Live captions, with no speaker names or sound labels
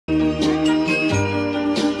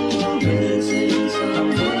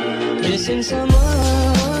find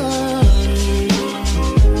someone.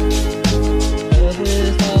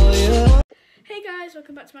 Hey guys,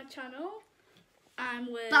 welcome back to my channel.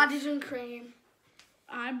 I'm with Baddies and Cream.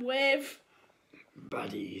 I'm with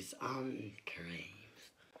Buddies and Creams.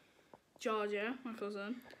 Georgia, my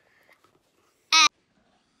cousin.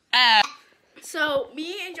 So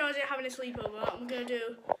me and Georgia are having a sleepover. I'm gonna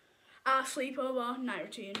do our sleepover night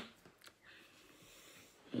routine.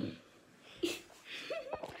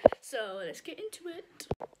 So let's get into it.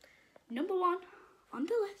 Number 1 on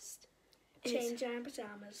the list is Change our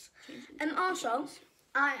pajamas. changing And also,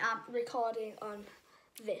 I am recording on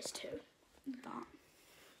this too. that.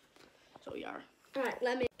 So yeah. Alright,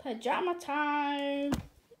 let me. Pajama time.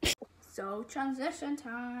 So transition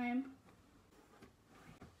time.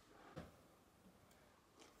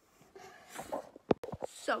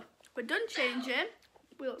 So we're done changing.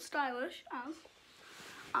 We look stylish as.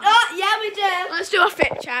 Oh, yeah, we do. Let's do a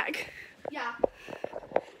fit check. Yeah.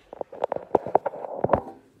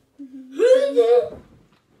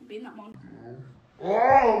 Being that one.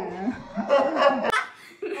 I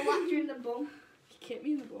whacked you in the bum. You kicked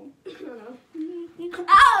me in the bum. I don't know.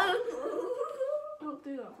 Ow! Don't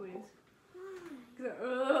do that, please. 'Cause it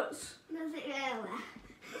hurts. Does it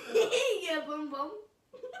really? Yeah, bum bum.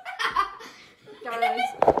 Guys,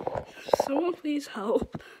 someone please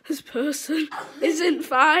help. This person isn't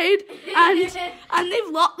fine, and they've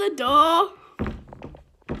locked the door.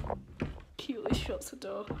 Cutely shuts the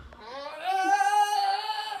door.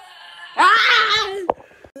 Ah!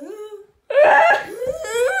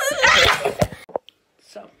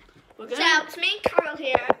 So we're So, gonna. it's me and Carol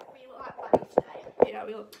here. We look like buddies today. Yeah,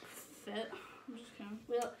 we look fit. I'm just kidding.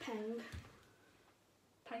 We look peng.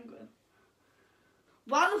 Penguin.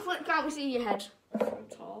 Why the flip can't we see your head? So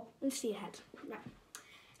tall. Let's see your head. Right.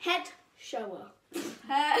 Head, shower.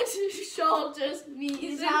 Head, shoulders,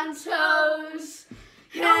 knees, and and toes.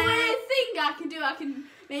 You know what thing I can do? I can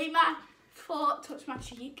make my foot touch my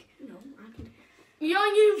cheek. No, I can.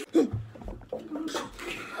 You.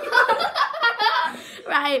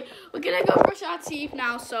 Right, we're gonna go brush our teeth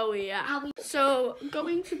now. So yeah. So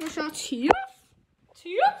going to brush our teeth.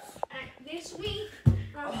 This week,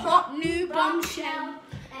 A hot new bombshell.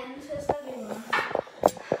 enters the room.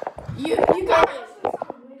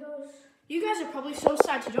 You guys are probably so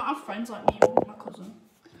sad you don't have friends like me and my cousin.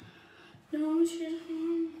 No, she's.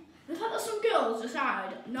 The fact that some girls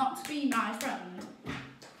decide not to be my friend.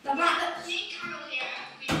 The fact that.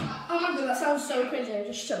 Oh my god, that sounds so cringy.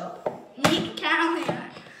 Just shut up. Me Carol here.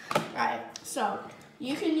 Right, so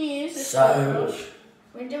you can use this So- toothbrush.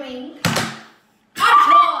 We're doing. Of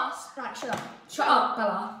course! Right, shut up. Shut up,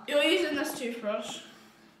 Bella. You're using this toothbrush.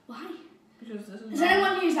 Why? Because this is. Does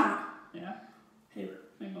anyone use that? Yeah. Who?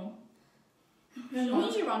 My mum. No. Don't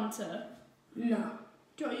use your answer. No.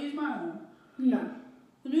 Do you want to use mine? No.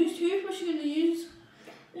 The new toothbrush you're going to use?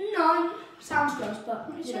 No. Sounds gross, but.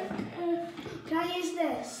 Let me you check. know. Can I use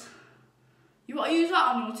this? You want to use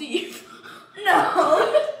that on your teeth?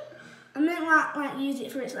 No. I meant like use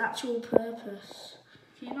it for its actual purpose.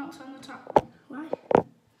 Can you not turn the tap? Why?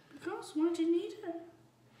 Because why do you need it?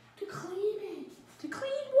 To clean it. To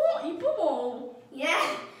clean what? Your bubble?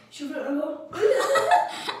 Yeah. Shove it up.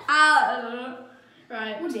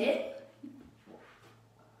 Right. Would it?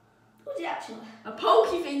 Would it actually? A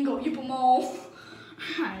pokey thing up your bum.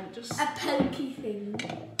 Right, just. A pokey thing.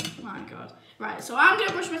 My god. Right, so I'm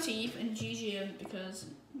gonna brush my teeth and Gigi in because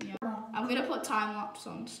yeah. I'm gonna put time lapse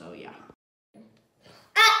on, so yeah.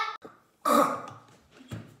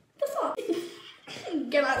 The fuck?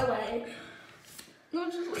 Get out of the way. No,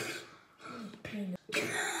 just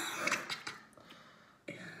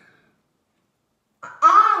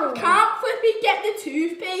Ow! can't flippy get the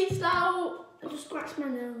toothpaste out. I just scratched my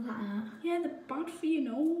nose. Yeah, they're bad for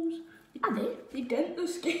your nose. Are they? They dent the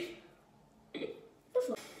skin.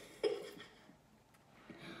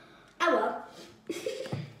 Oh well.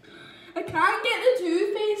 I can't get the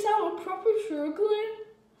toothpaste out. I'm proper struggling.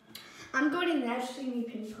 I'm going in there to see me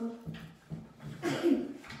pimple.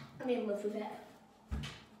 I'm in love with it.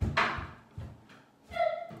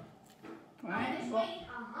 Right, well,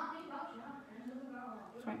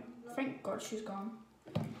 thank God she's gone.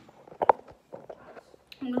 I'm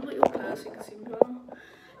gonna put your purse so you can see me well.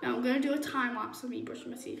 Now I'm gonna do a time lapse of me brushing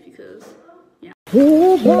my teeth because, yeah.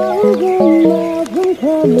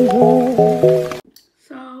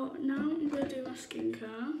 So now I'm gonna do my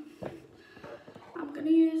skincare. I'm gonna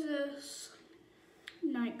use this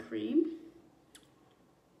night cream.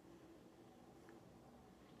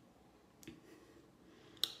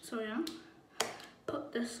 So yeah,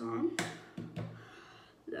 put this on.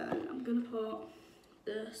 Then I'm gonna put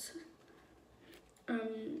this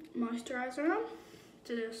moisturiser on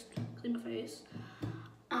to just clean my face.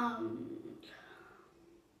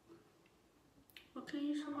 What can I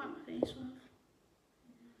use to wipe my face with?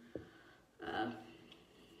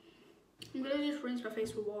 I'm gonna just rinse my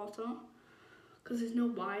face with water because there's no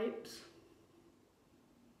wipes.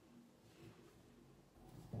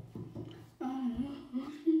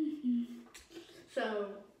 So,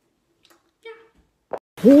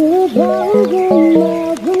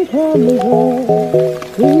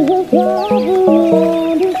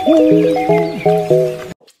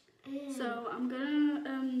 so I'm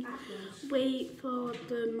gonna wait for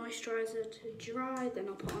the moisturiser to dry, then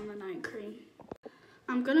I'll put on the night cream.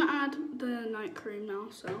 I'm gonna add the night cream now,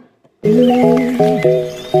 so.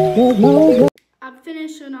 I've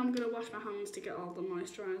finished and I'm gonna wash my hands to get all the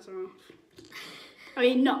moisturiser off. I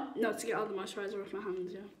mean, not to get all the moisturiser off my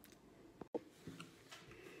hands, yeah.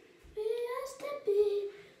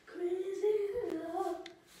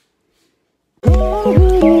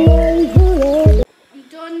 I'm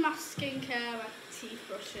done my skincare, my teeth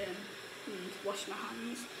brushing, and wash my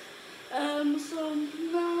hands. So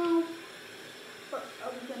now, what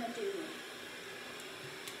are we gonna do?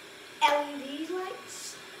 LED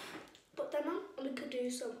lights, but then we could do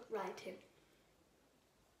some writing.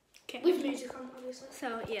 Okay. With music on, obviously.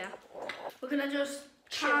 So yeah, we're gonna just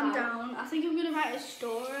calm down. I think I'm gonna write a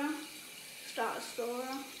story. Start a story.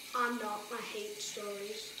 I'm not. I hate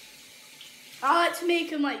stories. I like to make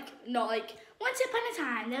them not like, once upon a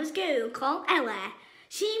time there was a girl called Ella.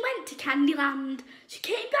 She went to Candyland. She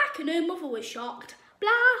came back and her mother was shocked.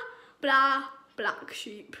 Blah, blah, black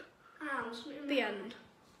sheep. The end.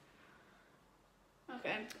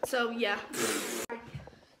 Okay, so yeah.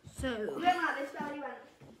 So. You went like this, Belle, you went.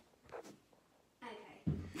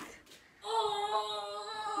 Okay.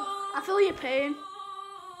 I feel your pain.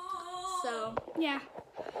 So, yeah.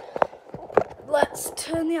 Let's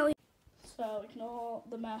turn the LED. So, ignore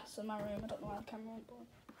the mess in my room. I don't know why the camera went on.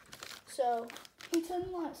 So, can you turn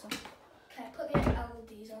the lights on? Okay, put the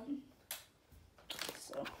LEDs on.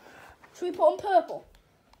 So, should we put on purple?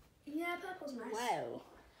 Yeah, purple's nice. Wow.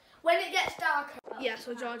 When it gets darker. Yeah,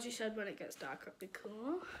 so Georgie said when it gets darker it'd be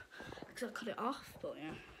cool. Because I cut it off, but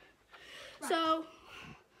yeah. Right. So,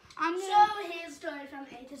 I'm gonna... So, here's a story from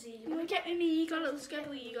A to Z. You get me, you got a little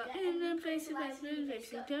schedule, you got in the face of my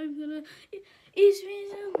face, I'm gonna... It's me,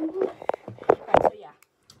 right, so yeah.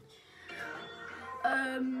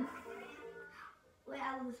 Where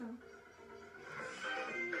else is on?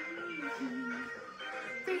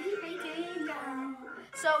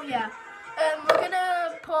 So yeah, we're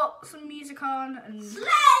gonna put some music on and...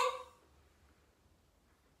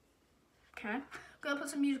 Okay, we're gonna put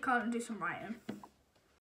some music on and do some writing.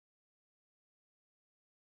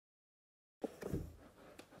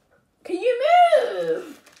 Can you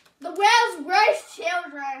move? The world's worst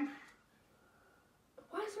children.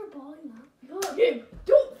 Why is there a ball in that? You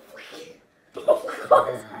don't. Oh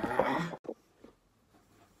God.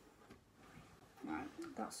 Right,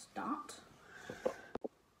 that's that.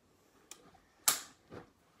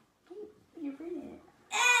 You're reading it.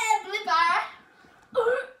 Blipper.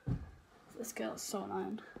 This girl's so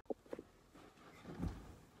annoying.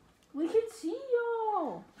 We can see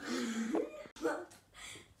you.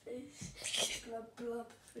 Blub, blub,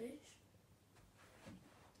 fish.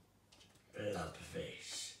 Love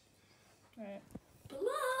face. Right.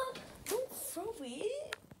 Blub. That's so weird.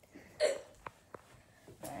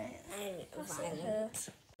 Violent.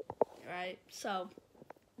 Right, so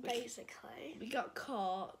Basically. we got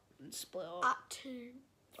caught and split up. At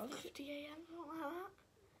 2:50 AM, something like that.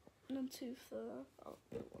 And then 2:30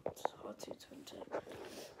 or 2:20.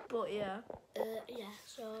 But yeah. Yeah,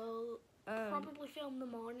 so probably film the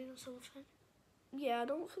morning or something. Yeah, I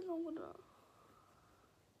don't think I'm gonna.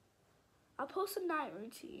 I'll post a night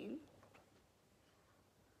routine.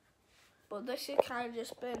 But this has kind of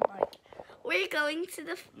just been like, we're going to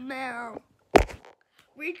the mall.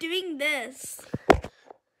 We're doing this.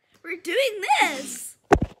 We're doing this.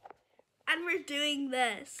 And we're doing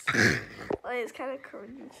this. Like, it's kind of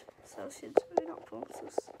cringe. So should we not post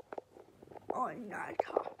this on night?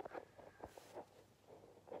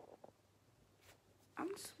 I'm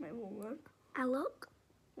just my woman. I look.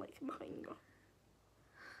 Lick my finger.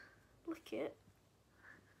 Lick it.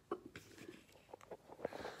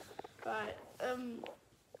 Right,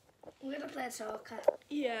 We're gonna play soccer.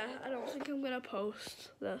 yeah, I don't think I'm gonna post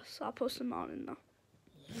this. I'll post the morning though.